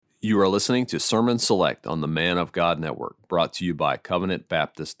You are listening to Sermon Select on the Man of God Network, brought to you by Covenant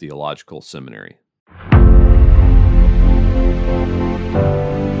Baptist Theological Seminary.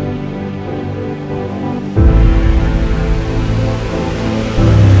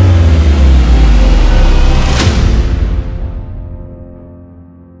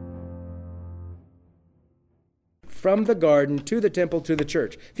 From the garden to the temple to the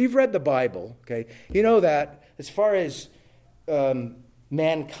church. If you've read the Bible, okay, you know that as far as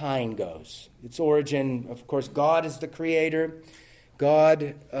mankind goes, its origin, of course, God is the creator.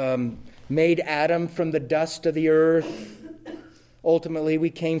 God made Adam from the dust of the earth. Ultimately, we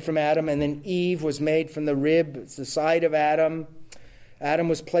came from Adam, and then Eve was made from the rib, it's the side of Adam. Adam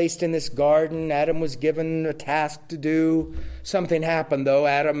was placed in this garden. Adam was given a task to do. Something happened, though.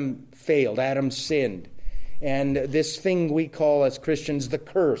 Adam failed. Adam sinned. And this thing we call as Christians the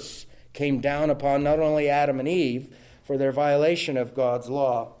curse came down upon not only Adam and Eve for their violation of God's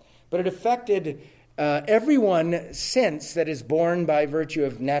law, but it affected everyone since that is born by virtue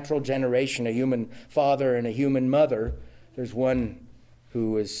of natural generation, a human father and a human mother. There's one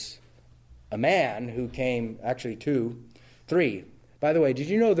who is a man who came, actually three. By the way, did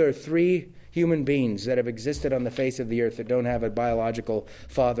you know there are three human beings that have existed on the face of the earth that don't have a biological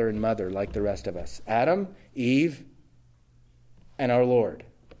father and mother like the rest of us? Adam, Eve, and our Lord.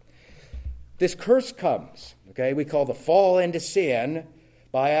 This curse comes, okay, we call the fall into sin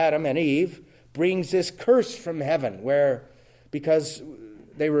by Adam and Eve, brings this curse from heaven where, because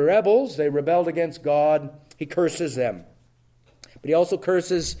they were rebels, they rebelled against God, he curses them. But he also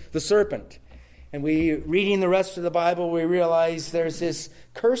curses the serpent. And reading the rest of the Bible, we realize there's this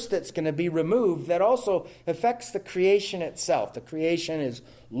curse that's going to be removed that also affects the creation itself. The creation is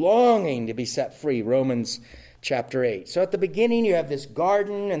longing to be set free, Romans chapter 8. So at the beginning, you have this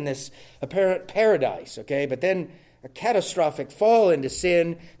garden and this apparent paradise, okay? But then a catastrophic fall into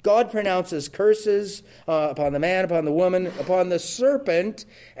sin. God pronounces curses upon the man, upon the woman, upon the serpent.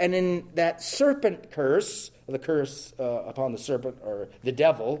 And in that serpent curse, the curse upon the serpent or the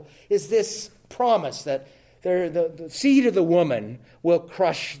devil, is this promise that the seed of the woman will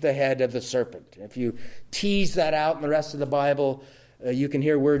crush the head of the serpent. If you tease that out in the rest of the Bible, you can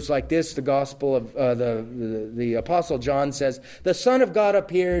hear words like this. The Gospel of the Apostle John says, "The Son of God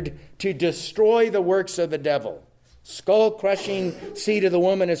appeared to destroy the works of the devil." Skull-crushing seed of the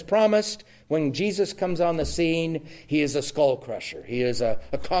woman is promised. When Jesus comes on the scene, he is a skull crusher. He is a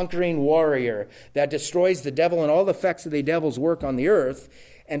conquering warrior that destroys the devil and all the effects of the devil's work on the earth,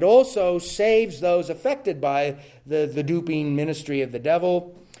 and also saves those affected by the duping ministry of the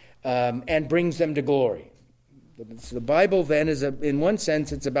devil and brings them to glory. So the Bible then is, in one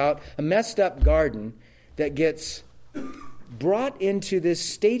sense, it's about a messed up garden that gets brought into this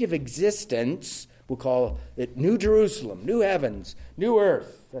state of existence. We'll call it New Jerusalem, new heavens, new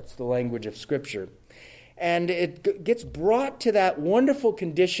earth. That's the language of Scripture. And it gets brought to that wonderful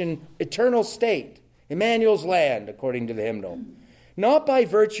condition, eternal state, Emmanuel's land, according to the hymnal. Not by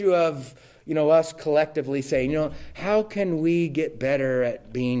virtue of, us collectively saying, how can we get better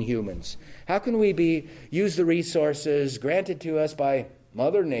at being humans? How can we use the resources granted to us by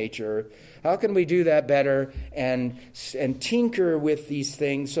Mother Nature? How can we do that better and tinker with these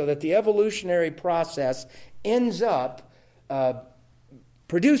things so that the evolutionary process ends up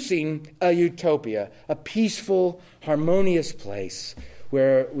producing a utopia, a peaceful, harmonious place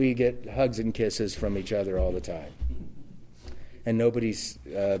where we get hugs and kisses from each other all the time? And nobody's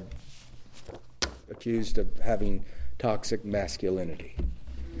accused of having toxic masculinity.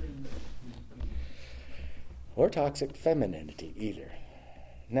 Or toxic femininity either.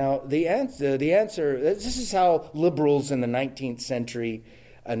 Now, the answer, this is how liberals in the 19th century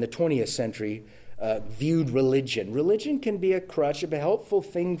and the 20th century viewed religion. Religion can be a crutch, a helpful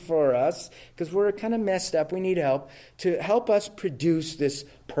thing for us, because we're kind of messed up. We need help to help us produce this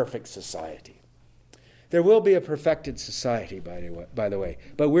perfect society. There will be a perfected society, by the way,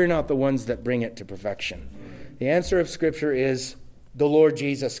 but we're not the ones that bring it to perfection. The answer of Scripture is the Lord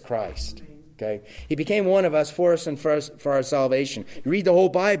Jesus Christ. Okay, he became one of us for us and for our salvation. You read the whole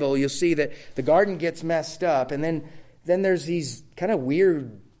Bible, you'll see that the garden gets messed up, and then there's these kind of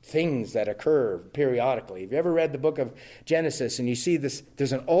weird things that occur periodically. Have you ever read the book of Genesis and you see this?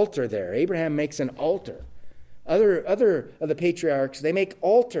 There's an altar there. Abraham makes an altar. Other of the patriarchs, they make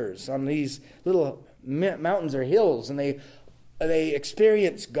altars on these little mountains or hills, and they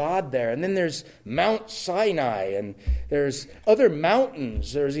experience God there. And then there's Mount Sinai, and there's other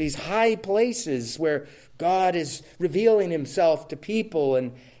mountains. There's these high places where God is revealing himself to people.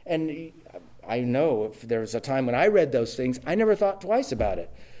 And I know if there was a time when I read those things, I never thought twice about it.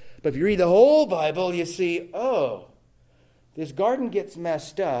 But if you read the whole Bible, you see, this garden gets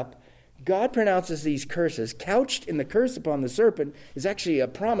messed up, God pronounces these curses. Couched in the curse upon the serpent is actually a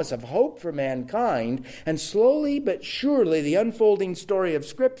promise of hope for mankind. And slowly but surely, the unfolding story of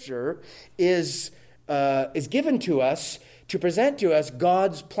Scripture is given to us to present to us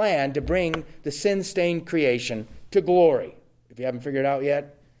God's plan to bring the sin-stained creation to glory. If you haven't figured it out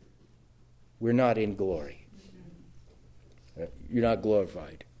yet, we're not in glory. You're not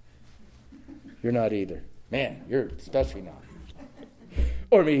glorified. You're not either. Man, you're especially not.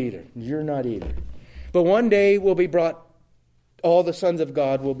 Or me either. You're not either. But one day all the sons of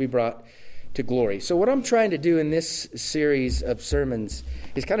God will be brought to glory. So what I'm trying to do in this series of sermons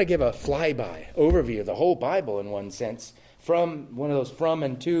is kind of give a flyby overview of the whole Bible in one sense, from one of those from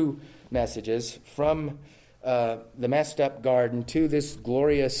and to messages, from the messed up garden to this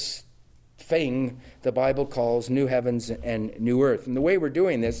glorious thing the Bible calls new heavens and new earth. And the way we're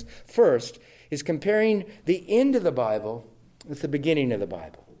doing this first is comparing the end of the Bible with the beginning of the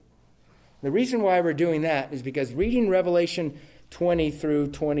Bible. The reason why we're doing that is because reading Revelation 20 through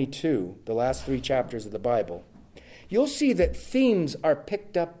 22, the last 3 chapters of the Bible, you'll see that themes are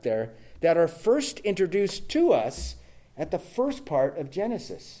picked up there that are first introduced to us at the first part of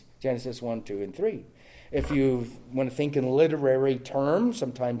Genesis 1, 2, and 3. If you want to think in literary terms,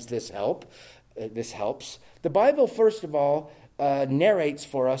 sometimes this helps. The Bible, first of all, narrates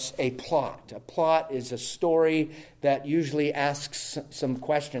for us a plot. A plot is a story that usually asks some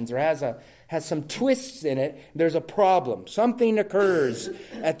questions or has some twists in it. There's a problem. Something occurs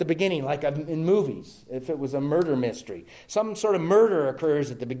at the beginning, like in movies, if it was a murder mystery. Some sort of murder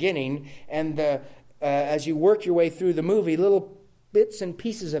occurs at the beginning, and as you work your way through the movie, little bits and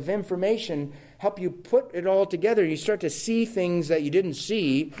pieces of information help you put it all together. You start to see things that you didn't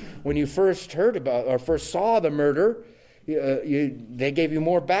see when you first heard about or first saw the murder. They gave you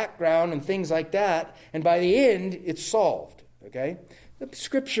more background and things like that, and by the end, it's solved. Okay, the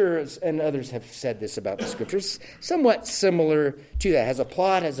Scriptures, and others have said this about the Scriptures, somewhat similar to that. Has a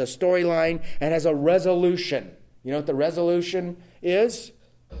plot, has a storyline, and has a resolution. You know what the resolution is?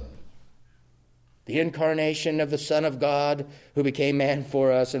 The incarnation of the Son of God who became man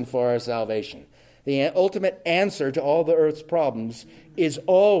for us and for our salvation. The ultimate answer to all the earth's problems is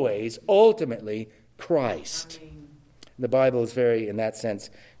always, ultimately, Christ. The Bible is very, in that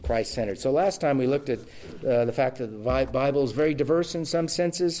sense, Christ-centered. So last time we looked at the fact that the Bible is very diverse in some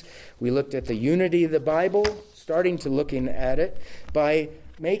senses. We looked at the unity of the Bible, starting to looking at it by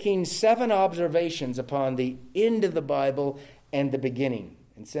making 7 observations upon the end of the Bible and the beginning.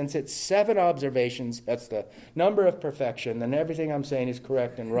 And since it's 7 observations, that's the number of perfection, then everything I'm saying is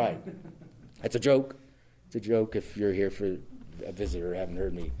correct and right. That's a joke. It's a joke if you're here for a visitor, haven't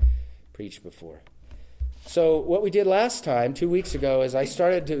heard me preach before. So what we did last time, 2 weeks ago, is I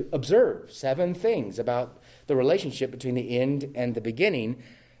started to observe 7 things about the relationship between the end and the beginning,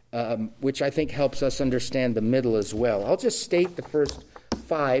 which I think helps us understand the middle as well. I'll just state the first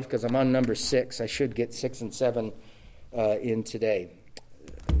 5 because I'm on number 6. I should get 6 and 7 in today.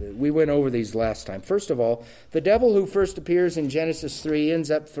 We went over these last time. First of all, the devil who first appears in Genesis 3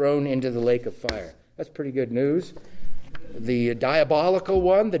 ends up thrown into the lake of fire. That's pretty good news. The diabolical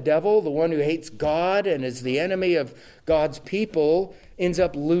one, the devil, the one who hates God and is the enemy of God's people, ends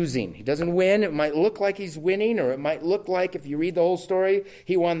up losing. He doesn't win. It might look like he's winning, or it might look like, if you read the whole story,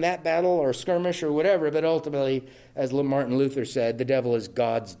 he won that battle or skirmish or whatever. But ultimately, as Martin Luther said, the devil is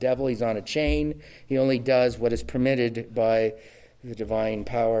God's devil. He's on a chain. He only does what is permitted by the divine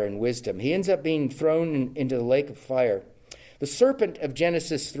power and wisdom. He ends up being thrown into the lake of fire. The serpent of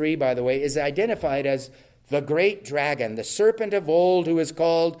Genesis 3, by the way, is identified as the great dragon, the serpent of old who is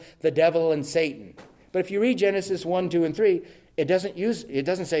called the devil and Satan. But if you read Genesis 1, 2, and 3, it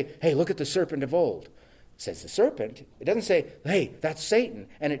doesn't say, hey, look at the serpent of old. It says the serpent. It doesn't say, hey, that's Satan.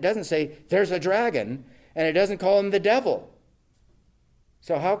 And it doesn't say, there's a dragon. And it doesn't call him the devil.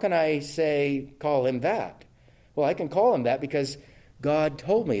 So how can I call him that? Well, I can call him that because God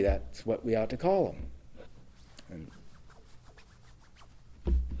told me that's what we ought to call him. And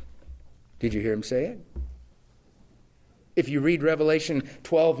did you hear him say it? If you read Revelation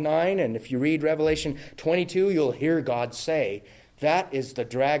 12:9 and if you read Revelation 22, you'll hear God say, that is the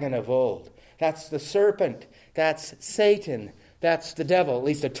dragon of old. That's the serpent. That's Satan. That's the devil, at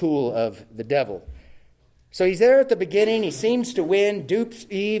least a tool of the devil. So he's there at the beginning. He seems to win, dupes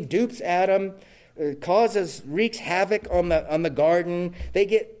Eve, dupes Adam, wreaks havoc on the garden. They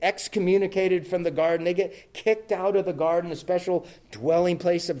get excommunicated from the garden. They get kicked out of the garden, the special dwelling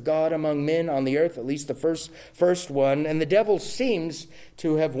place of God among men on the earth, at least the first one. And the devil seems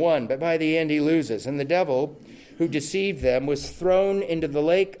to have won, but by the end he loses. And the devil, who deceived them, was thrown into the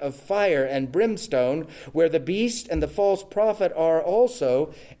lake of fire and brimstone, where the beast and the false prophet are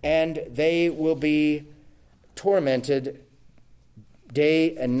also, and they will be tormented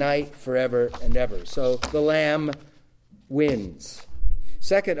day and night forever and ever. So the Lamb wins.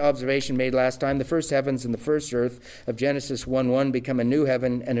 Second observation made last time, the first heavens and the first earth of Genesis 1:1 become a new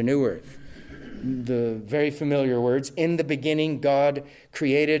heaven and a new earth. The very familiar words, in the beginning God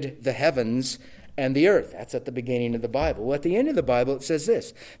created the heavens and the earth. That's at the beginning of the Bible. Well, at the end of the Bible it says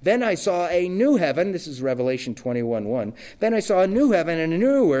this, then I saw a new heaven, this is Revelation 21:1, then I saw a new heaven and a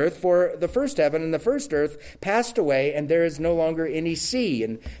new earth, for the first heaven and the first earth passed away, and there is no longer any sea.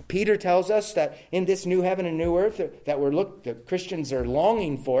 And Peter tells us that in this new heaven and new earth that Christians are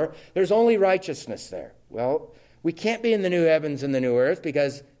longing for, there's only righteousness there. Well, we can't be in the new heavens and the new earth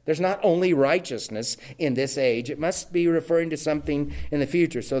because there's not only righteousness in this age. It must be referring to something in the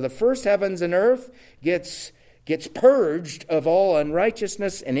future. So the first heavens and earth gets purged of all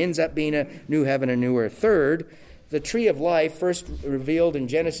unrighteousness and ends up being a new heaven and new earth. Third, the tree of life, first revealed in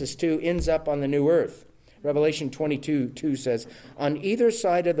Genesis 2, ends up on the new earth. Revelation 22:2 says, on either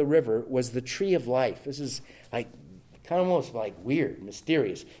side of the river was the tree of life. This is like kind of almost like weird,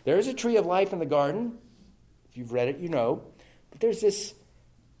 mysterious. There is a tree of life in the garden. If you've read it, you know. But there's this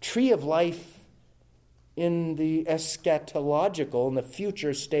tree of life in the eschatological, in the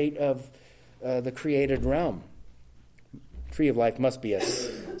future state of the created realm. Tree of life must be a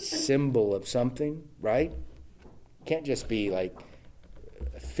symbol of something, right? Can't just be like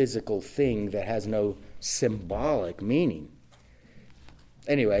a physical thing that has no symbolic meaning.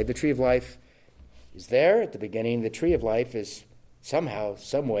 Anyway, the tree of life is there at the beginning. The tree of life is somehow,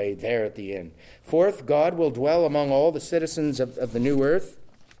 some way there at the end. Fourth, God will dwell among all the citizens of the new earth.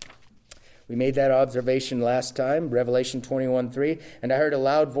 We made that observation last time, Revelation 21:3. And I heard a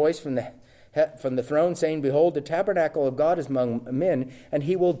loud voice from the throne saying, behold, the tabernacle of God is among men, and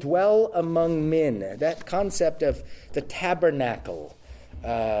he will dwell among men. That concept of the tabernacle,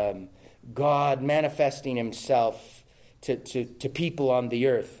 God manifesting himself to people on the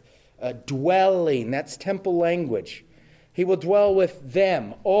earth, dwelling, that's temple language. He will dwell with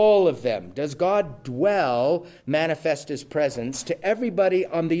them, all of them. Does God dwell, manifest his presence to everybody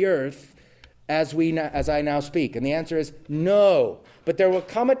on the earth as I now speak? And the answer is no. But there will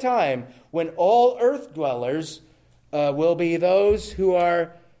come a time when all earth dwellers will be those who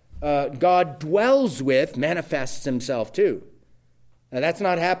are God dwells with, manifests himself to. Now that's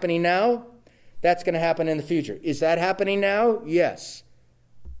not happening now. That's going to happen in the future. Is that happening now? Yes.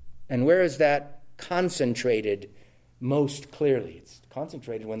 And where is that concentrated most clearly? It's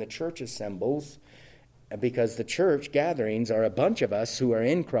concentrated when the church assembles, because the church gatherings are a bunch of us who are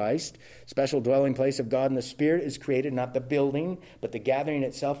in Christ. Special dwelling place of God in the Spirit is created, not the building, but the gathering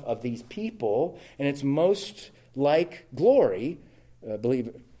itself of these people. And it's most like glory.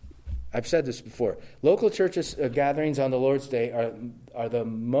 I've said this before. Local churches gatherings on the Lord's Day are the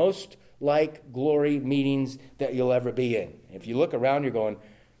most like glory meetings that you'll ever be in. If you look around, you're going,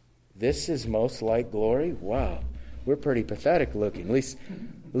 this is most like glory? Wow, we're pretty pathetic looking. At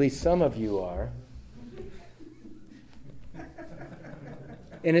least some of you are.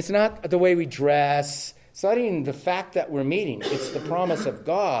 And it's not the way we dress. It's not even the fact that we're meeting. It's the promise of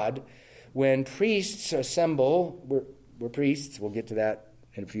God. When priests assemble, we're priests. We'll get to that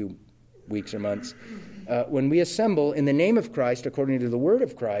in a few weeks or months. When we assemble in the name of Christ, according to the word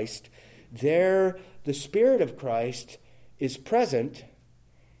of Christ, there the Spirit of Christ is present,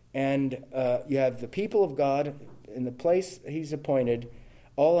 and you have the people of God in the place he's appointed,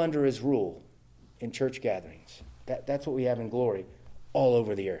 all under his rule in church gatherings. That's what we have in glory all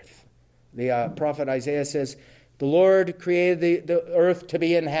over the earth. The prophet Isaiah says, the Lord created the earth to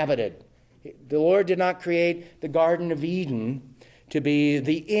be inhabited. The Lord did not create the Garden of Eden to be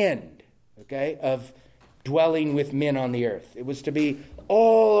the end, of dwelling with men on the earth. It was to be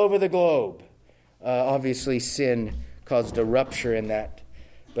all over the globe. Obviously, sin caused a rupture in that,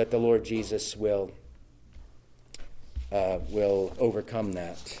 but the Lord Jesus will overcome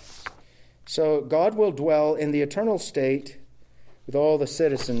that. So God will dwell in the eternal state with all the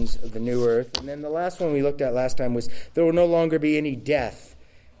citizens of the new earth. And then the last one we looked at last time was there will no longer be any death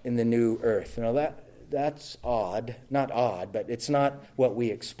in the new earth. Now that's odd. Not odd, but it's not what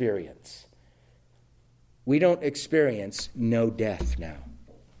we experience. We don't experience no death now.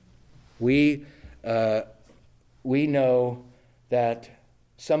 We know that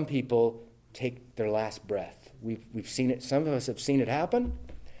some people take their last breath. We've seen it. Some of us have seen it happen.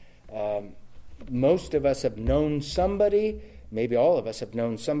 Most of us have known somebody, maybe all of us have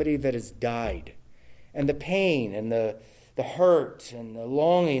known somebody that has died. And the pain and the the hurt and the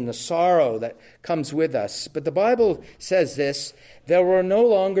longing, the sorrow that comes with us. But the Bible says this: there will no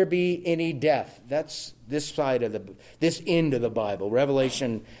longer be any death. That's this end of the Bible.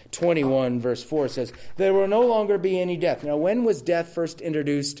 Revelation 21 verse 4 says, there will no longer be any death. Now, when was death first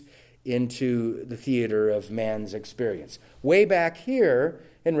introduced into the theater of man's experience? Way back here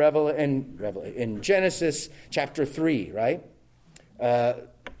in Genesis chapter 3, right?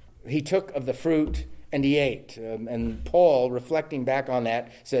 He took of the fruit and he ate. And Paul, reflecting back on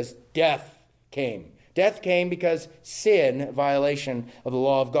that, says death came. Death came because sin, violation of the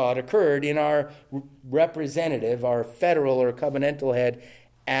law of God, occurred in our representative, our federal or covenantal head,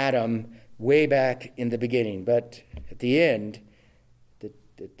 Adam, way back in the beginning. But at the end,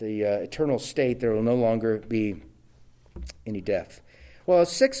 the eternal state, there will no longer be any death. Well, a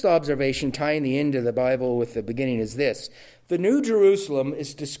sixth observation tying the end of the Bible with the beginning is this: the New Jerusalem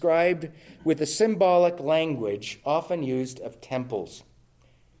is described with a symbolic language often used of temples.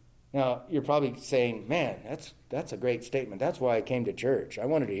 Now, you're probably saying, man, that's a great statement. That's why I came to church. I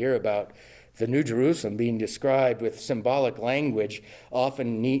wanted to hear about the New Jerusalem being described with symbolic language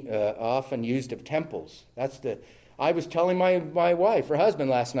often used of temples. I was telling my wife, her husband,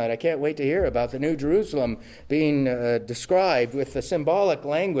 last night, I can't wait to hear about the New Jerusalem being described with the symbolic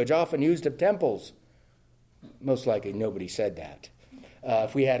language often used of temples. Most likely nobody said that.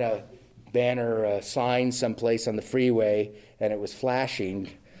 If we had a banner sign someplace on the freeway and it was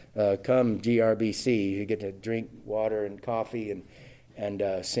flashing, come GRBC, you get to drink water and coffee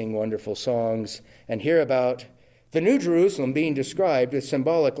and sing wonderful songs and hear about the New Jerusalem being described with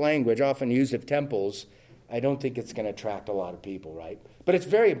symbolic language often used of temples, I don't think it's going to attract a lot of people, right? But it's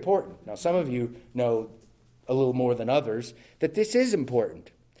very important. Now, some of you know a little more than others that this is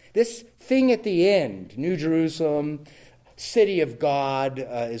important. This thing at the end, New Jerusalem, city of God,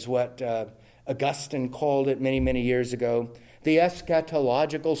 is what Augustine called it many, many years ago. The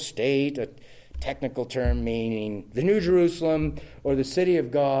eschatological state, a technical term meaning the New Jerusalem or the city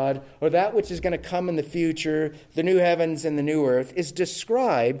of God or that which is going to come in the future, the new heavens and the new earth, is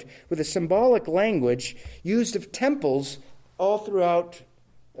described with a symbolic language used of temples all throughout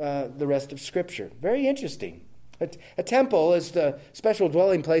the rest of Scripture. Very interesting. A temple is the special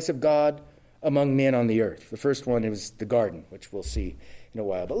dwelling place of God among men on the earth. The first one was the garden, which we'll see in a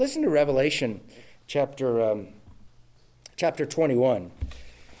while. But listen to Revelation chapter 21.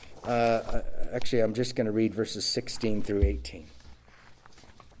 Actually, I'm just going to read verses 16 through 18.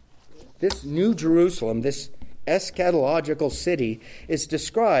 This New Jerusalem, this eschatological city, is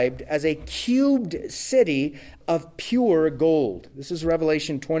described as a cubed city of pure gold. This is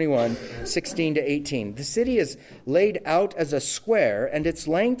Revelation 21, 16 to 18. The city is laid out as a square, and its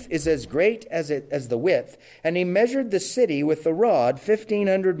length is as great as the width. And he measured the city with the rod,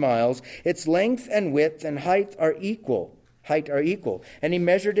 1,500 miles. Its length and width and height are equal. And he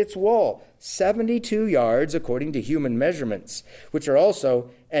measured its wall, 72 yards according to human measurements, which are also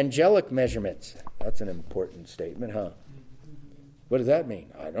angelic measurements. That's an important statement, huh? What does that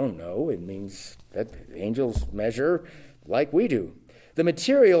mean? I don't know. It means that angels measure like we do. The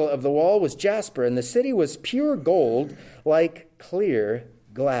material of the wall was jasper, and the city was pure gold like clear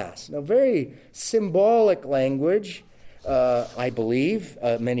glass. Now, very symbolic language. I believe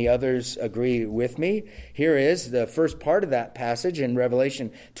many others agree with me. Here is the first part of that passage in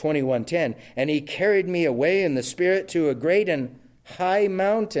Revelation 21:10. And he carried me away in the Spirit to a great and high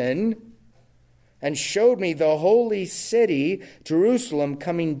mountain and showed me the holy city, Jerusalem,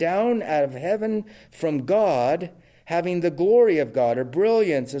 coming down out of heaven from God, having the glory of God, or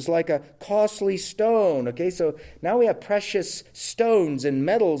brilliance, is like a costly stone. Okay, so now we have precious stones and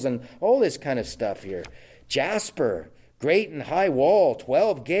metals and all this kind of stuff here. Jasper, great and high wall,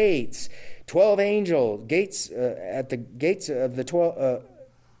 12 gates, 12 angels, gates at the gates of the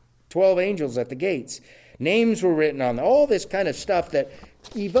 12 angels at the gates. Names were written on them. All this kind of stuff that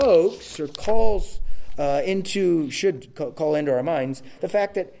evokes or should call into our minds the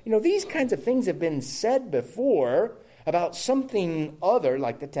fact that, these kinds of things have been said before about something other,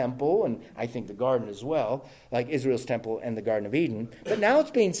 like the temple, and I think the garden as well, like Israel's temple and the Garden of Eden. But now it's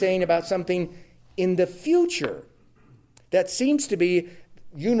being saying about something in the future that seems to be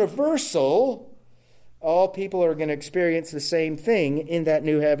universal. All people are going to experience the same thing in that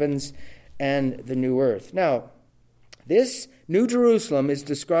new heavens and the new earth. Now, this New Jerusalem is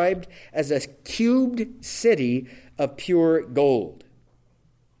described as a cubed city of pure gold.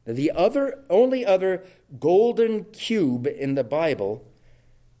 The only other golden cube in the Bible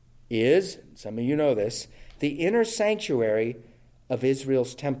is, some of you know this, the inner sanctuary of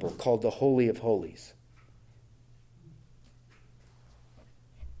Israel's temple called the Holy of Holies.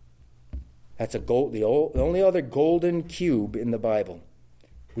 That's the only other golden cube in the Bible,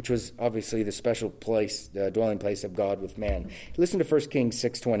 which was obviously the special place, the dwelling place of God with man. Listen to 1 Kings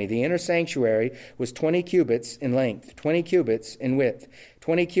 6:20. The inner sanctuary was 20 cubits in length, 20 cubits in width,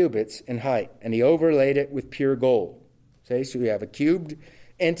 20 cubits in height, and he overlaid it with pure gold. Okay, so you have a cubed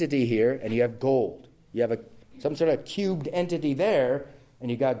entity here, and you have gold. You have some sort of cubed entity there, and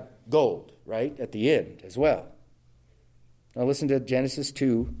you got gold, right, at the end as well. Now listen to Genesis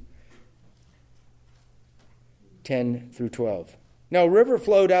 2:10-12. Now a river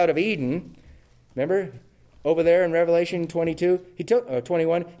flowed out of Eden. Remember, over there in Revelation 21, he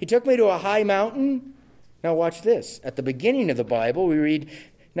took me to a high mountain. Now watch this. At the beginning of the Bible, we read,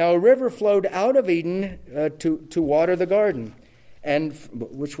 now a river flowed out of Eden to water the garden. And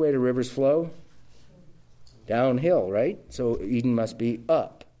which way do rivers flow? Downhill, right? So Eden must be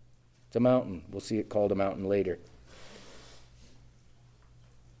up. It's a mountain. We'll see it called a mountain later.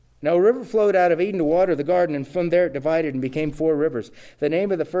 Now a river flowed out of Eden to water the garden, and from there it divided and became 4 rivers. The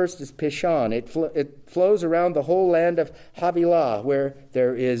name of the first is Pishon. It flows around the whole land of Havilah, where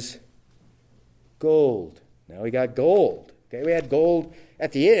there is gold. Now we got gold. Okay, we had gold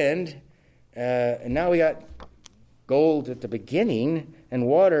at the end, and now we got gold at the beginning, and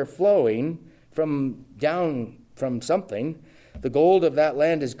water flowing down from something. The gold of that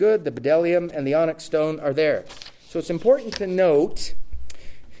land is good. The bdellium and the onyx stone are there. So it's important to note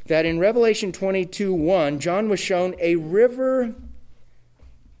that in Revelation 22:1, John was shown a river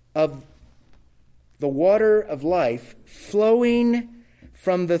of the water of life flowing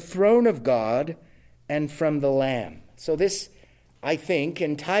from the throne of God and from the Lamb. So this, I think,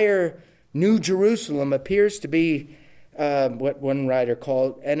 entire New Jerusalem appears to be what one writer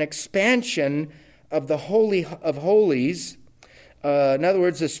called an expansion of the Holy of Holies. In other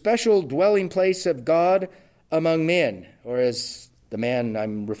words, a special dwelling place of God among men, or as the man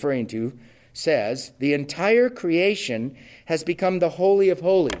I'm referring to says, the entire creation has become the Holy of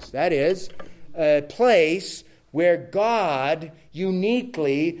Holies. That is, a place where God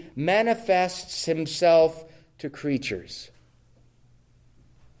uniquely manifests himself to creatures.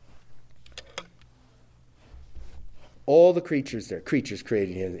 All the creatures there, creatures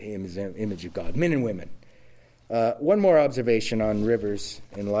created in the image of God, men and women. One more observation on rivers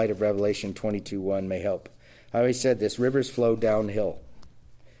in light of Revelation 22:1 may help. I always said this, rivers flow downhill.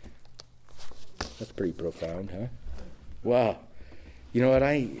 That's pretty profound, huh? Wow. You know what,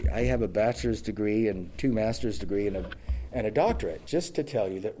 I have a bachelor's degree and 2 master's degree and a doctorate, just to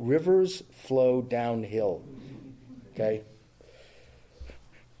tell you that rivers flow downhill. Okay?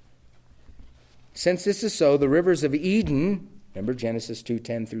 Since this is so, the rivers of Eden, remember Genesis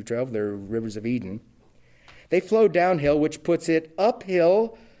 2:10-12, they're rivers of Eden, they flow downhill, which puts it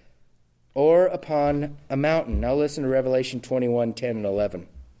uphill or upon a mountain. Now listen to Revelation 21:10 and 11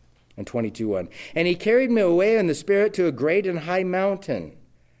 and 22:1. And he carried me away in the Spirit to a great and high mountain.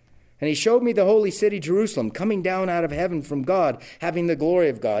 And he showed me the holy city Jerusalem, coming down out of heaven from God, having the glory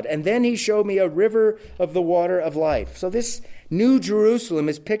of God. And then he showed me a river of the water of life. So this new Jerusalem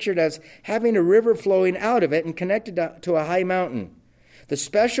is pictured as having a river flowing out of it and connected to a high mountain. The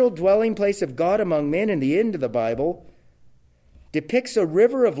special dwelling place of God among men in the end of the Bible depicts a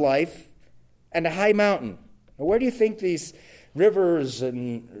river of life and a high mountain. Now, where do you think these rivers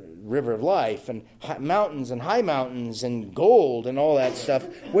and river of life and mountains and high mountains and gold and all that stuff,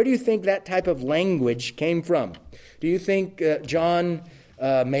 where do you think that type of language came from? Do you think John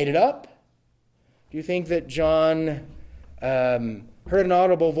made it up? Do you think that John heard an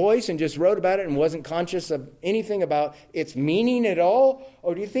audible voice and just wrote about it and wasn't conscious of anything about its meaning at all?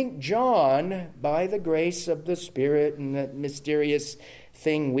 Or do you think John, by the grace of the Spirit and that mysterious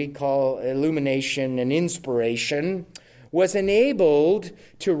thing we call illumination and inspiration, was enabled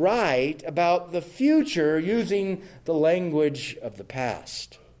to write about the future using the language of the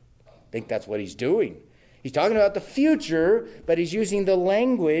past? I think that's what he's doing. He's talking about the future, but he's using the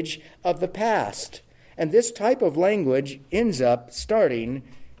language of the past. And this type of language ends up starting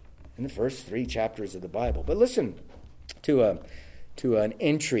in the first 3 chapters of the Bible. But listen to an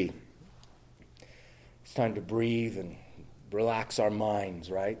entry. It's time to breathe and relax our minds,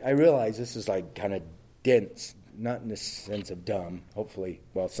 right? I realize this is like kind of dense, not in the sense of dumb. Hopefully,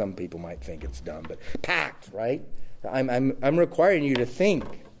 well, some people might think it's dumb, but packed, right? I'm requiring you to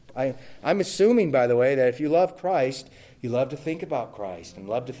think. I'm assuming, by the way, that if you love Christ, you love to think about Christ and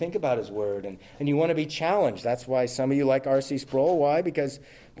love to think about his word, and you want to be challenged. That's why some of you like R.C. Sproul. Why? Because,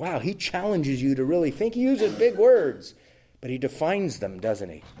 wow, he challenges you to really think. He uses big words, but he defines them, doesn't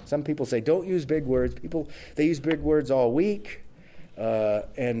he? Some people say, don't use big words. They use big words all week,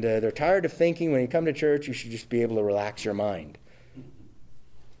 and they're tired of thinking. When you come to church, you should just be able to relax your mind.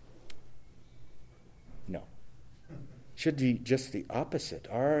 should be just the opposite.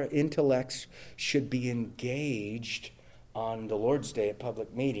 Our intellects should be engaged on the Lord's Day at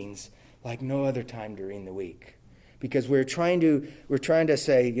public meetings like no other time during the week. Because we're trying to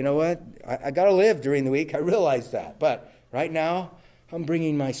say, you know what, I got to live during the week. I realize that. But right now, I'm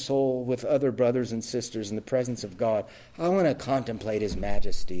bringing my soul with other brothers and sisters in the presence of God. I want to contemplate His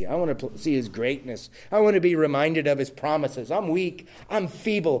majesty. I want to see His greatness. I want to be reminded of His promises. I'm weak. I'm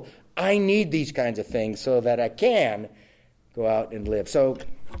feeble. I need these kinds of things so that I can go out and live. So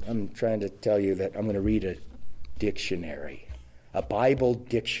I'm trying to tell you that I'm going to read a dictionary, a Bible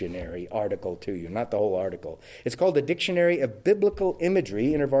dictionary article to you, not the whole article. It's called the Dictionary of Biblical Imagery.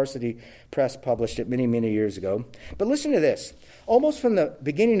 InterVarsity Press published it many, many years ago. But listen to this. Almost from the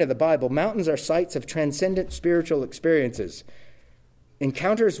beginning of the Bible, mountains are sites of transcendent spiritual experiences,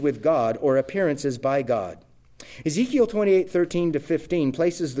 encounters with God, or appearances by God. Ezekiel 28:13-15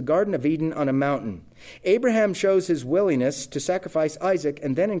 places the Garden of Eden on a mountain. Abraham shows his willingness to sacrifice Isaac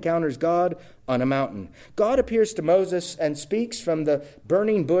and then encounters God on a mountain. God appears to Moses and speaks from the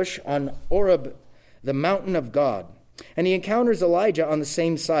burning bush on Oreb, the mountain of God. And he encounters Elijah on the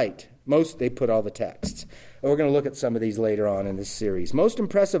same site. They put all the texts. We're going to look at some of these later on in this series. Most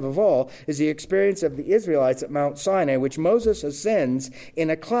impressive of all is the experience of the Israelites at Mount Sinai, which Moses ascends in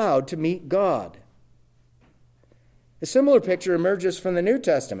a cloud to meet God. A similar picture emerges from the New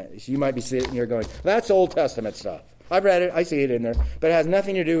Testament. You might be sitting here going, that's Old Testament stuff. I've read it, I see it in there, but it has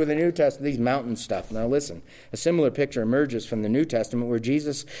nothing to do with the New Testament, these mountain stuff. Now listen, a similar picture emerges from the New Testament where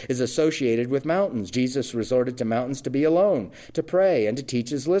Jesus is associated with mountains. Jesus resorted to mountains to be alone, to pray, and to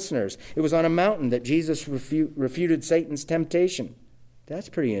teach his listeners. It was on a mountain that Jesus refuted Satan's temptation. That's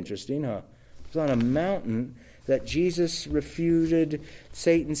pretty interesting, huh? It was on a mountain that Jesus refuted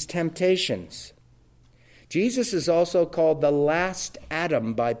Satan's temptations. Jesus is also called the last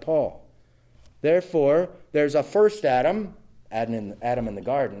Adam by Paul. Therefore, there's a first Adam in the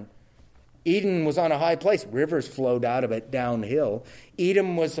garden. Eden was on a high place. Rivers flowed out of it downhill.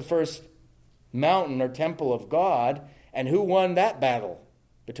 Eden was the first mountain or temple of God. And who won that battle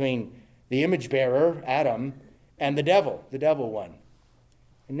between the image bearer, Adam, and the devil? The devil won.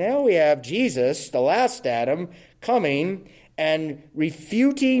 And now we have Jesus, the last Adam, coming and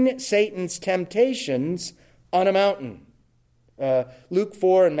refuting Satan's temptations on a mountain. Luke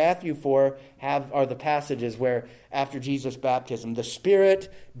 4 and Matthew 4 are the passages where, after Jesus' baptism, the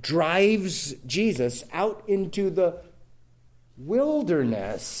Spirit drives Jesus out into the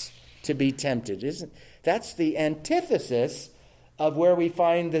wilderness to be tempted. That's the antithesis of where we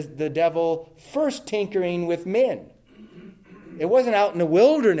find the devil first tinkering with men. It wasn't out in the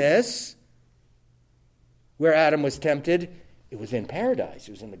wilderness where Adam was tempted. It was in paradise.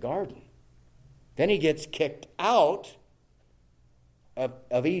 It was in the garden. Then he gets kicked out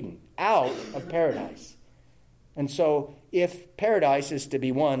of Eden, out of paradise. And so if paradise is to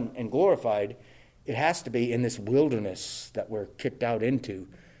be won and glorified, it has to be in this wilderness that we're kicked out into.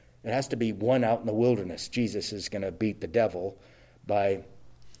 It has to be won out in the wilderness. Jesus is going to beat the devil by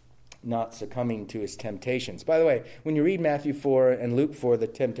not succumbing to his temptations. By the way, when you read Matthew 4 and Luke 4, the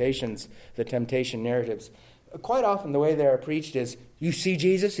temptation narratives, quite often the way they are preached is, you see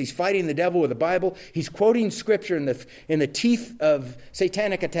Jesus, he's fighting the devil with the Bible, he's quoting Scripture in the teeth of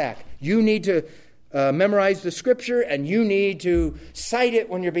satanic attack. You need to memorize the Scripture, and you need to cite it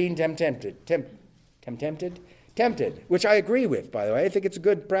when you're being tempted, which I agree with, by the way. I think it's a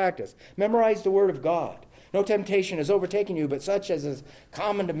good practice. Memorize the Word of God. No temptation has overtaken you, but such as is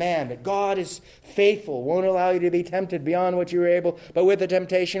common to man. But God is faithful, won't allow you to be tempted beyond what you are able, but with the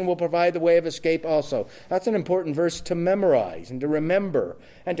temptation will provide the way of escape also. That's an important verse to memorize and to remember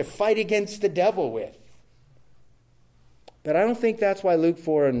and to fight against the devil with. But I don't think that's why Luke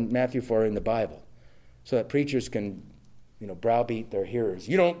 4 and Matthew 4 are in the Bible, so that preachers can, browbeat their hearers.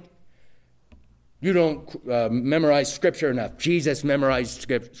 You don't memorize Scripture enough. Jesus memorized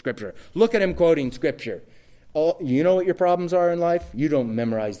Scripture. Look at him quoting Scripture. You know what your problems are in life? You don't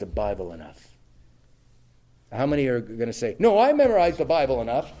memorize the Bible enough. How many are going to say, no, I memorized the Bible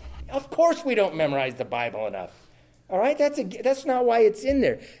enough? Of course we don't memorize the Bible enough. All right? That's not why it's in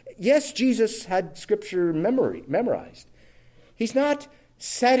there. Yes, Jesus had Scripture memorized. He's not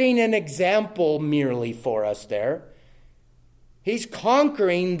setting an example merely for us there. He's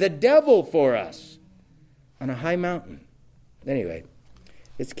conquering the devil for us on a high mountain. Anyway,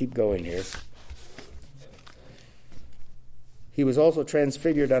 let's keep going here. He was also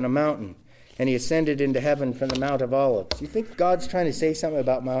transfigured on a mountain, and he ascended into heaven from the Mount of Olives. You think God's trying to say something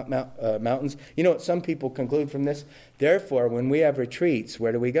about mountains? You know what some people conclude from this? Therefore, when we have retreats,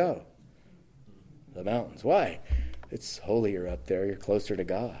 where do we go? The mountains. Why? It's holier up there. You're closer to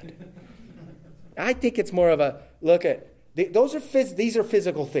God. I think it's more of a look at these are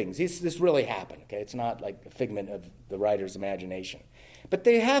physical things. This really happened. Okay, it's not like a figment of the writer's imagination, but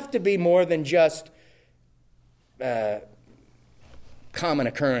they have to be more than just common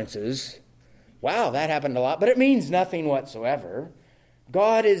occurrences. Wow, that happened a lot, but it means nothing whatsoever.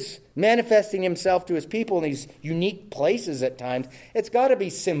 God is manifesting himself to his people in these unique places at times. It's got to be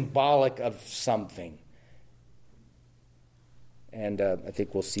symbolic of something. And I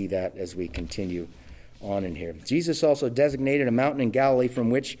think we'll see that as we continue on in here. Jesus also designated a mountain in Galilee from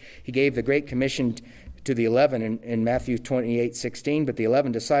which he gave the Great Commission to the 11 in Matthew 28:16. But the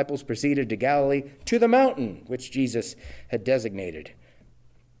 11 disciples proceeded to Galilee to the mountain which Jesus had designated.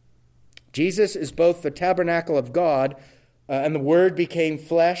 Jesus is both the tabernacle of God, and the Word became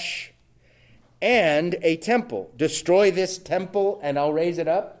flesh, and a temple. Destroy this temple and I'll raise it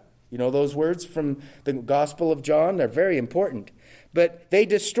up. You know those words from the Gospel of John? They're very important. But they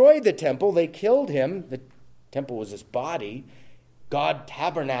destroyed the temple. They killed him. The temple was his body. God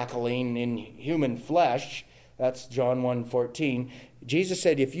tabernacling in human flesh. That's John 1:14. Jesus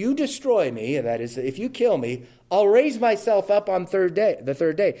said, if you destroy me, that is, if you kill me, I'll raise myself up on the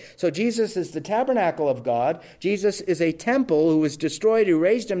third day. So Jesus is the tabernacle of God. Jesus is a temple who was destroyed, who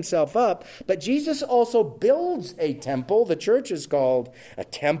raised himself up. But Jesus also builds a temple. The church is called a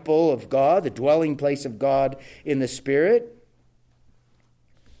temple of God, the dwelling place of God in the Spirit,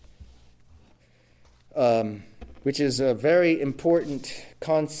 which is a very important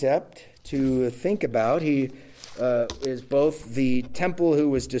concept to think about. He is both the temple who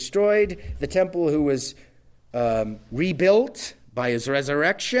was destroyed, the temple who was rebuilt by his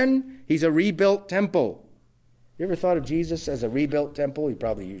resurrection. He's a rebuilt temple. You ever thought of Jesus as a rebuilt temple? You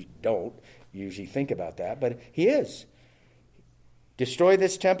probably don't usually think about that, but he is. Destroy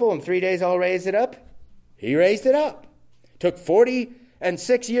this temple, in 3 days I'll raise it up. He raised it up. Took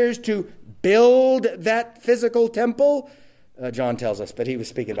 46 years to build that physical temple. John tells us, but he was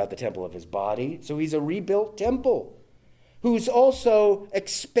speaking about the temple of his body. So he's a rebuilt temple who's also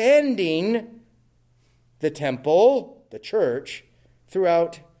expanding the temple, the church,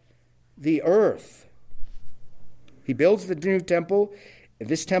 throughout the earth. He builds the new temple.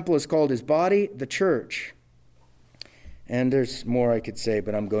 This temple is called his body, the church. And there's more I could say,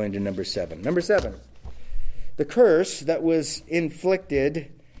 but I'm going to number 7. Number 7, the curse that was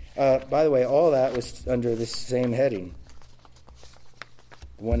inflicted. By the way, all that was under this same heading.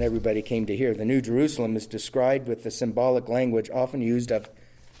 The one everybody came to hear. The New Jerusalem is described with the symbolic language often used of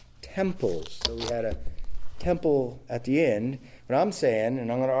temples. So we had a temple at the end. But I'm saying,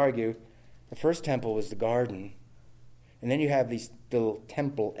 and I'm going to argue, the first temple was the garden. And then you have these little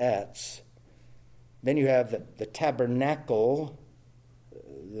templeettes. Then you have the tabernacle,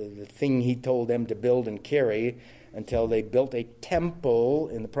 the thing he told them to build and carry until they built a temple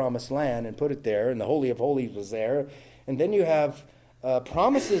in the promised land and put it there, and the Holy of Holies was there. And then you have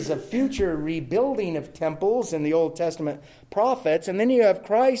promises of future rebuilding of temples in the Old Testament prophets. And then you have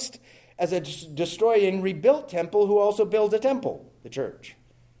Christ as a destroyed and rebuilt temple who also builds a temple, the church.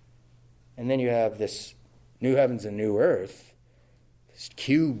 And then you have this new heavens and new earth, this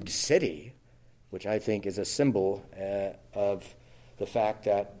cubed city, which I think is a symbol of the fact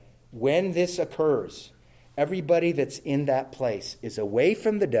that when this occurs, everybody that's in that place is away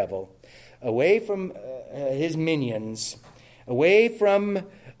from the devil, away from his minions, away from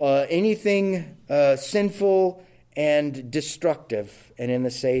anything sinful and destructive, and in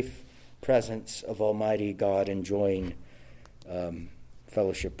the safe presence of Almighty God, enjoying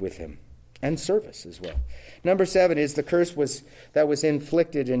fellowship with him and service as well. Number 7 is the curse that was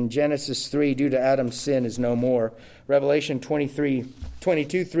inflicted in Genesis 3 due to Adam's sin is no more. Revelation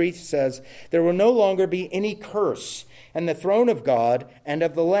 22:3 says, there will no longer be any curse, and the throne of God and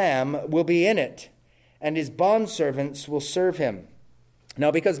of the Lamb will be in it, and his bondservants will serve him. Now,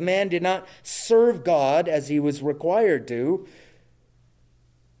 because man did not serve God as he was required to,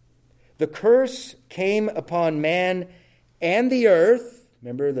 the curse came upon man and the earth.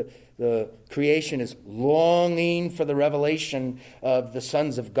 Remember, the creation is longing for the revelation of the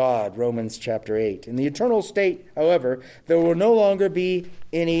sons of God, Romans chapter 8. In the eternal state, however, there will no longer be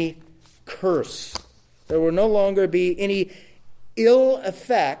any curse. There will no longer be any ill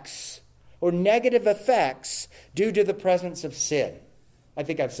effects or negative effects due to the presence of sin. I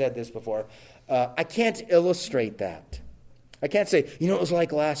think I've said this before. I can't illustrate that. I can't say, it was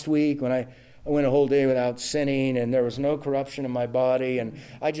like last week when I went a whole day without sinning and there was no corruption in my body and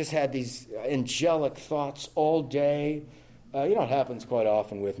I just had these angelic thoughts all day. It happens quite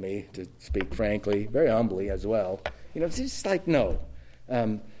often with me, to speak frankly, very humbly as well. It's just like, no.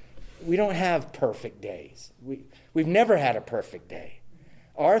 We don't have perfect days. We've never had a perfect day.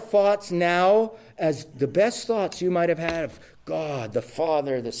 Our thoughts now, as the best thoughts you might have had of God, the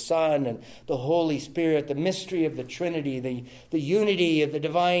Father, the Son, and the Holy Spirit, the mystery of the Trinity, the unity of the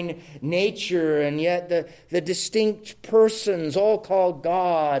divine nature, and yet the distinct persons, all called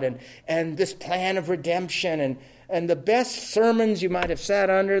God, and this plan of redemption, and the best sermons you might have sat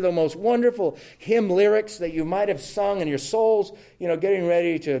under, the most wonderful hymn lyrics that you might have sung, and your soul's, getting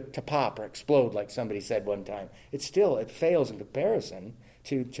ready to pop or explode, like somebody said one time. It fails in comparison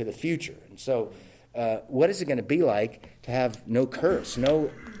to the future. And so what is it going to be like to have no curse,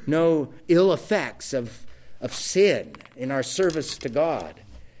 no ill effects of sin in our service to God?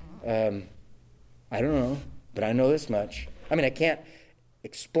 I don't know, but I know this much. I mean, I can't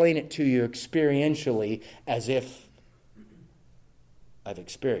explain it to you experientially as if I've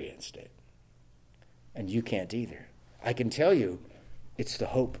experienced it. And you can't either. I can tell you it's the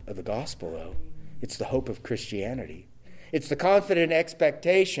hope of the gospel, though. It's the hope of Christianity. It's the confident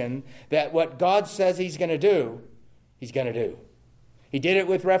expectation that what God says he's going to do, he's going to do. He did it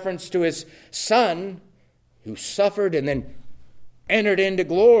with reference to his Son, who suffered and then entered into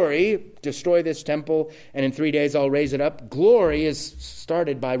glory, destroy this temple, and in 3 days I'll raise it up. Glory is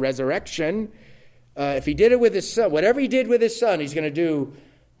started by resurrection. If he did it with his Son, whatever he did with his Son, he's going to do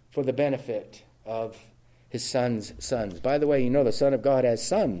for the benefit of his Son's sons. By the way, the Son of God has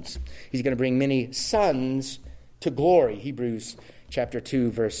sons. He's going to bring many sons to glory. Hebrews chapter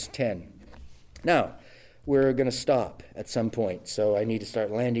 2, verse 10. Now, we're going to stop at some point, so I need to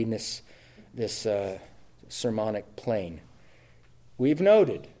start landing this sermonic plane. We've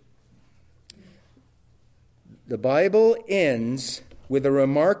noted the Bible ends with a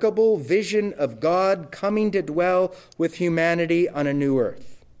remarkable vision of God coming to dwell with humanity on a new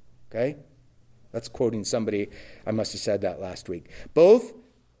earth. Okay? That's quoting somebody. I must have said that last week. But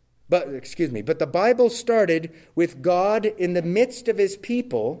the Bible started with God in the midst of his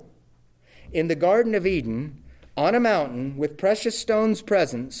people in the Garden of Eden on a mountain with precious stones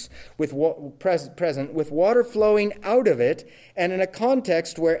present, with water flowing out of it, and in a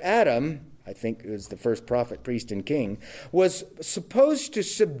context where Adam, I think it was the first prophet, priest, and king, was supposed to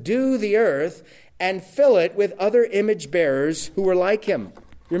subdue the earth and fill it with other image bearers who were like him.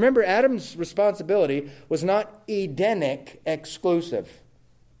 Remember, Adam's responsibility was not Edenic exclusive.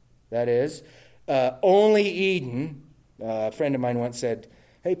 That is, only Eden. A friend of mine once said,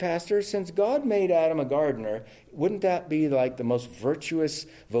 "Hey, Pastor, since God made Adam a gardener, wouldn't that be like the most virtuous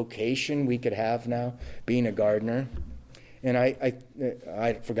vocation we could have now, being a gardener?" And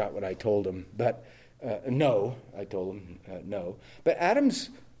I forgot what I told him, but no, I told him no. But Adam's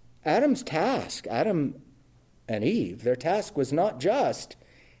task, Adam and Eve, their task was not just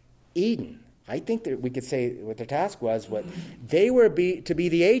Eden. I think that we could say what their task was, what they were to be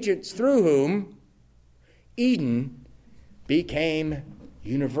the agents through whom Eden became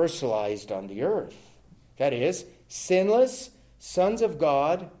universalized on the earth. That is, sinless sons of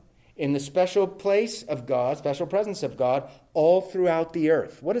God in the special place of God, special presence of God, all throughout the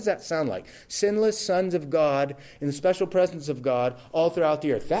earth. What does that sound like? Sinless sons of God in the special presence of God, all throughout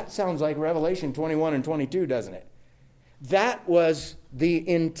the earth. That sounds like Revelation 21 and 22, doesn't it? That was the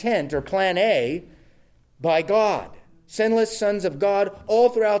intent, or plan A, by God. Sinless sons of God all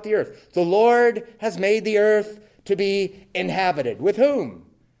throughout the earth. The Lord has made the earth to be inhabited. With whom?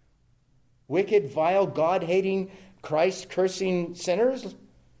 Wicked, vile, God-hating, Christ-cursing sinners?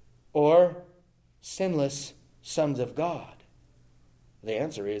 Or sinless sons of God? The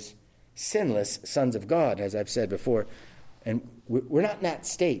answer is sinless sons of God, as I've said before. And we're not in that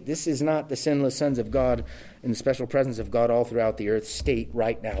state. This is not the sinless sons of God in the special presence of God all throughout the earth state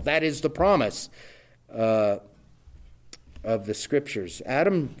right now. That is the promise of the Scriptures.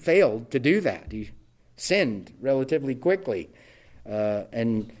 Adam failed to do that. He sinned relatively quickly.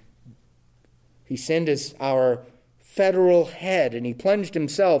 And he sinned as our federal head, and he plunged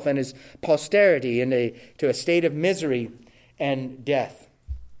himself and his posterity into a state of misery and death.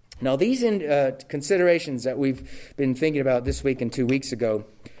 Now, these considerations that we've been thinking about this week and 2 weeks ago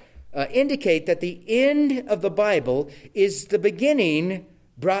indicate that the end of the Bible is the beginning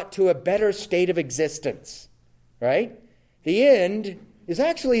brought to a better state of existence, right? The end is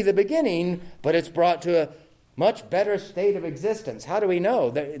actually the beginning, but it's brought to a much better state of existence. How do we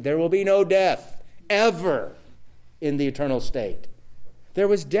know? There will be no death ever in the eternal state. There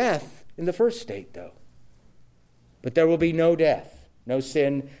was death in the first state, though. But there will be no death. No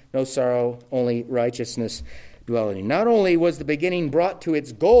sin, no sorrow, only righteousness dwelling. Not only was the beginning brought to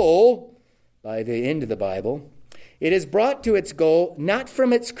its goal by the end of the Bible, it is brought to its goal not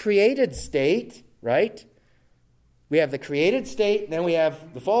from its created state, right? We have the created state, and then we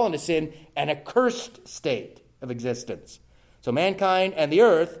have the fall into sin and a cursed state of existence. So mankind and the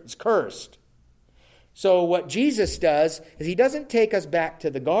earth is cursed. So what Jesus does is he doesn't take us back to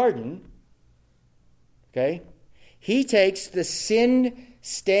the garden. Okay? He takes the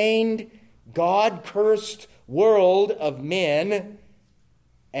sin-stained, God-cursed world of men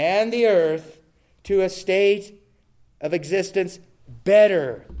and the earth to a state of existence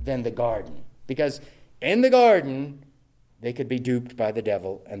better than the garden. Because in the garden, they could be duped by the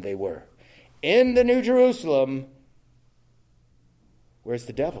devil, and they were. In the New Jerusalem, where's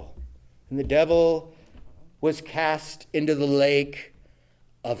the devil? And the devil was cast into the lake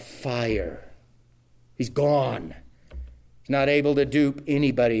of fire. He's gone. He's not able to dupe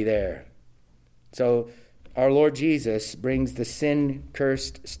anybody there. So our Lord Jesus brings the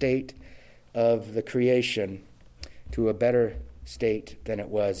sin-cursed state of the creation to a better state than it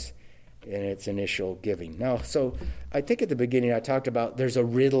was in its initial giving. Now, so I think at the beginning I talked about there's a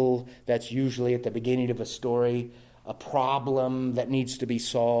riddle that's usually at the beginning of a story, a problem that needs to be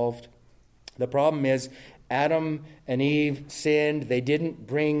solved. The problem is Adam and Eve sinned. They didn't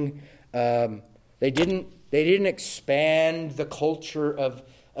bring, they didn't expand the culture of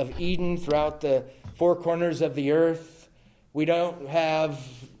Eden throughout the four corners of the earth. We don't have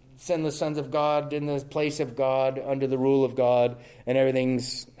sinless sons of God in the place of God, under the rule of God, and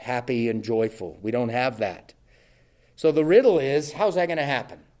everything's happy and joyful. We don't have that. So the riddle is, how's that going to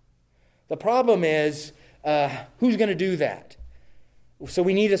happen? The problem is, who's going to do that? So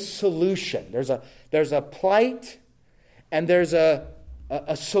we need a solution. There's a plight and there's a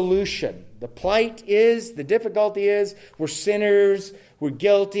solution. The plight is, the difficulty is, we're sinners, we're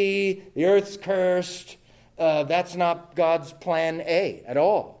guilty, the earth's cursed. That's not God's plan A at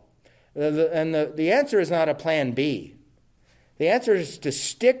all. And the answer is not a plan B. The answer is to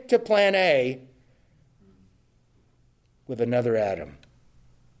stick to plan A with another Adam,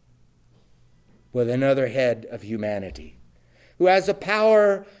 with another head of humanity, who has the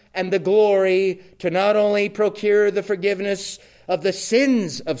power and the glory to not only procure the forgiveness of the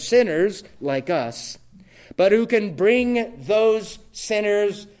sins of sinners like us, but who can bring those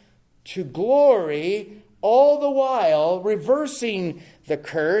sinners to glory, all the while reversing the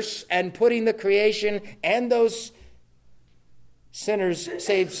curse and putting the creation and those sinners,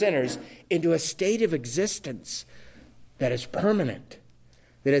 saved sinners, into a state of existence that is permanent,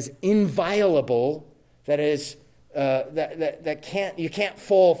 that is inviolable, that is that you can't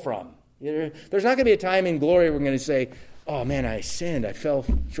fall from. There's not going to be a time in glory where we're going to say, "Oh man, I sinned. I fell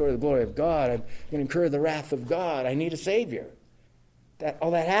short of the glory of God. I'm going to incur the wrath of God. I need a Savior."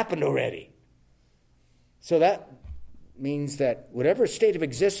 All that happened already. So that means that whatever state of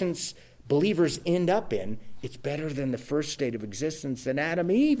existence believers end up in, it's better than the first state of existence that Adam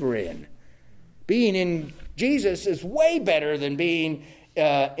and Eve were in. Being in Jesus is way better than being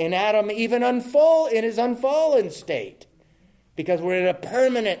in Adam, even in his unfallen state, because we're in a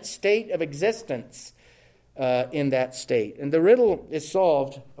permanent state of existence in that state. And the riddle is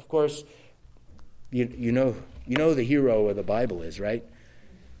solved, of course. You know the hero of the Bible is, right?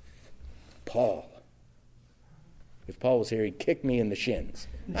 Paul. If Paul was here, he'd kick me in the shins.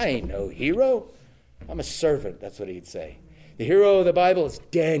 I ain't no hero. I'm a servant, that's what he'd say. The hero of the Bible is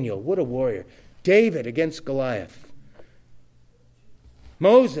Daniel. What a warrior. David against Goliath.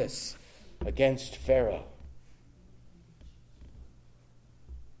 Moses against Pharaoh.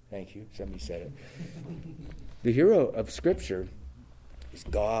 Thank you. Somebody said it. The hero of Scripture is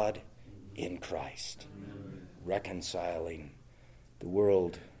God in Christ, reconciling the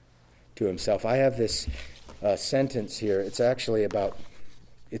world to himself. I have this sentence here. It's actually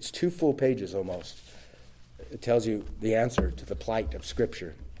it's 2 full pages almost. It tells you the answer to the plight of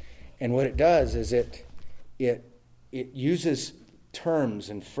Scripture. And what it does is it uses terms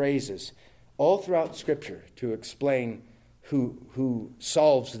and phrases all throughout Scripture to explain who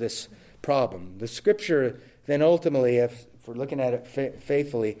solves this problem. The Scripture then ultimately, if we're looking at it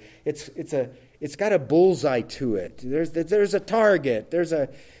faithfully, it's got a bullseye to it. There's a target. There's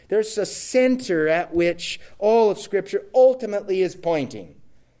a center at which all of Scripture ultimately is pointing.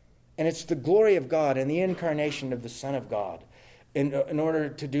 And it's the glory of God and the incarnation of the Son of God in order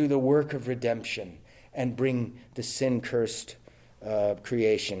to do the work of redemption and bring the sin-cursed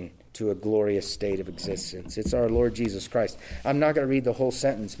creation to a glorious state of existence. It's our Lord Jesus Christ. I'm not going to read the whole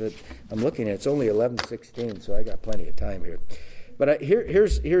sentence, but I'm looking at it. It's only 11:16, so I got plenty of time here. But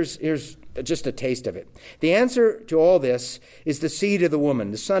here's just a taste of it. The answer to all this is the seed of the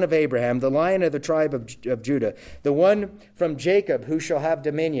woman, the son of Abraham, the Lion of the tribe of Judah, the one from Jacob who shall have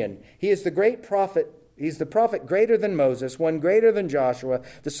dominion. He is the great prophet. He's the prophet greater than Moses, one greater than Joshua,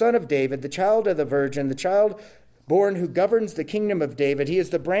 the son of David, the child of the virgin, the child born who governs the kingdom of David. He is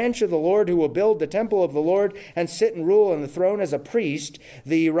the branch of the Lord who will build the temple of the Lord and sit and rule on the throne as a priest,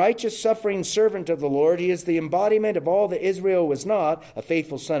 the righteous suffering servant of the Lord. He is the embodiment of all that Israel was not, a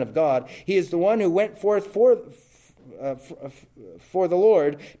faithful son of God. He is the one who went forth for the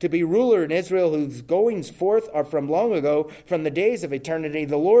Lord to be ruler in Israel, whose goings forth are from long ago, from the days of eternity.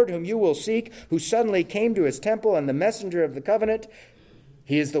 The Lord whom you will seek, who suddenly came to his temple, and the messenger of the covenant.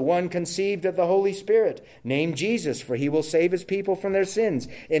 He is the one conceived of the Holy Spirit, named Jesus, for he will save his people from their sins.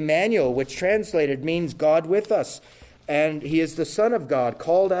 Emmanuel, which translated means God with us. And he is the Son of God,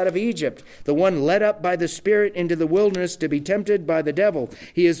 called out of Egypt, the one led up by the Spirit into the wilderness to be tempted by the devil.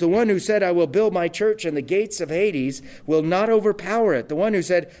 He is the one who said, I will build my church, and the gates of Hades will not overpower it. The one who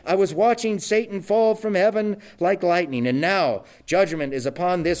said, I was watching Satan fall from heaven like lightning, and now judgment is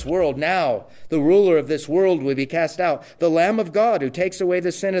upon this world. Now the ruler of this world will be cast out. The Lamb of God who takes away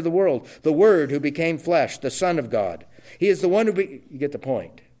the sin of the world, the Word who became flesh, the Son of God. He is the one who you get the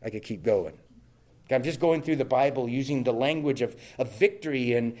point. I could keep going. I'm just going through the Bible using the language of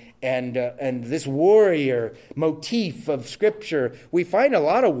victory and this warrior motif of Scripture. We find a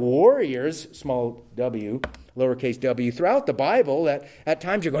lot of warriors, small w, lowercase w, throughout the Bible that at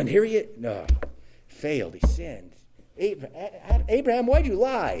times you're going, here he is. No, failed, he sinned. Abraham, why'd you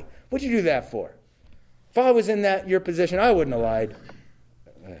lie? What'd you do that for? If I was in your position, I wouldn't have lied.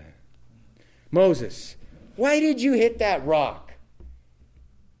 Moses, why did you hit that rock?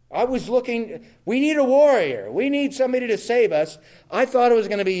 I was looking, we need a warrior. We need somebody to save us. I thought it was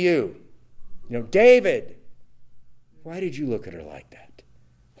going to be you. David, why did you look at her like that?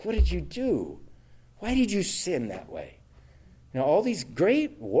 What did you do? Why did you sin that way? All these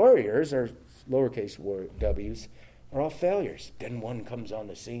great warriors, or lowercase w's, are all failures. Then one comes on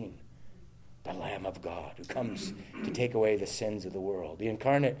the scene, the Lamb of God, who comes to take away the sins of the world. The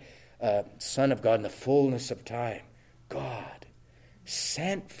incarnate Son of God in the fullness of time. God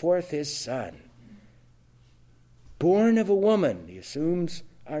sent forth his Son. Born of a woman, he assumes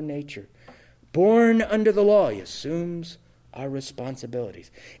our nature. Born under the law, he assumes our responsibilities.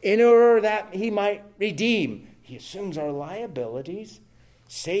 In order that he might redeem, he assumes our liabilities,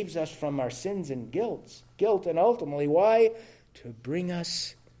 saves us from our sins and guilt, and ultimately, why? To bring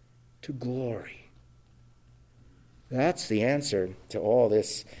us to glory. That's the answer to all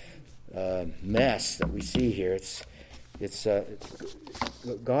this mess that we see here. It's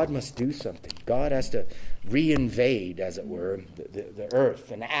God must do something. God has to reinvade, as it were, the earth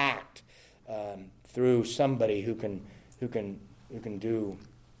and act through somebody who can do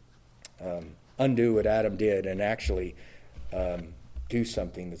undo what Adam did and actually do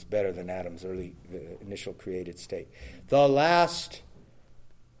something that's better than Adam's initial created state. The last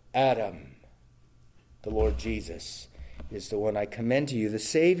Adam, the Lord Jesus, is the one I commend to you, the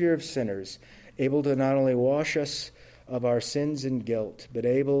Savior of sinners, able to not only wash us of our sins and guilt, but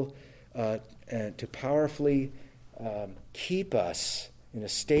able to powerfully keep us in a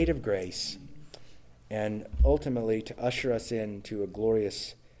state of grace and ultimately to usher us into a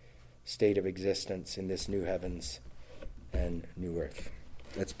glorious state of existence in this new heavens and new earth.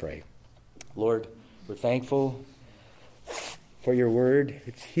 Let's pray. Lord, we're thankful for your word.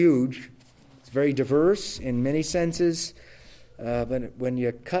 It's huge. It's very diverse in many senses. But when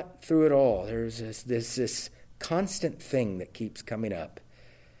you cut through it all, there's this constant thing that keeps coming up.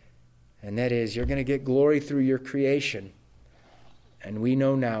 And that is, you're going to get glory through your creation. And we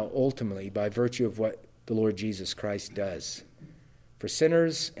know now, ultimately, by virtue of what the Lord Jesus Christ does for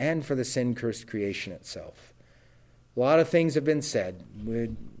sinners and for the sin-cursed creation itself. A lot of things have been said.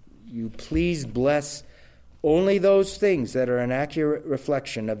 Would you please bless only those things that are an accurate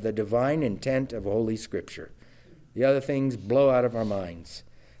reflection of the divine intent of Holy Scripture? The other things blow out of our minds.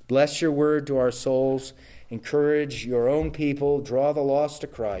 Bless your word to our souls. Encourage your own people. Draw the lost to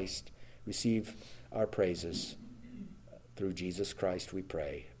Christ. Receive our praises. Through Jesus Christ we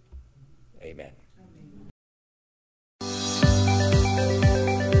pray. Amen.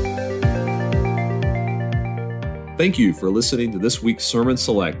 Thank you for listening to this week's Sermon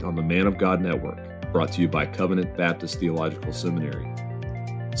Select on the Man of God Network, brought to you by Covenant Baptist Theological Seminary.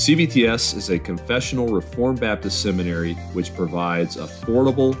 CBTS is a confessional Reformed Baptist seminary which provides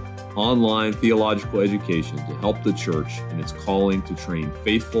affordable, online theological education to help the church in its calling to train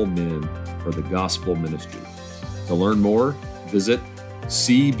faithful men for the gospel ministry. To learn more, visit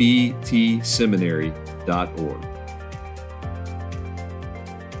cbtseminary.org.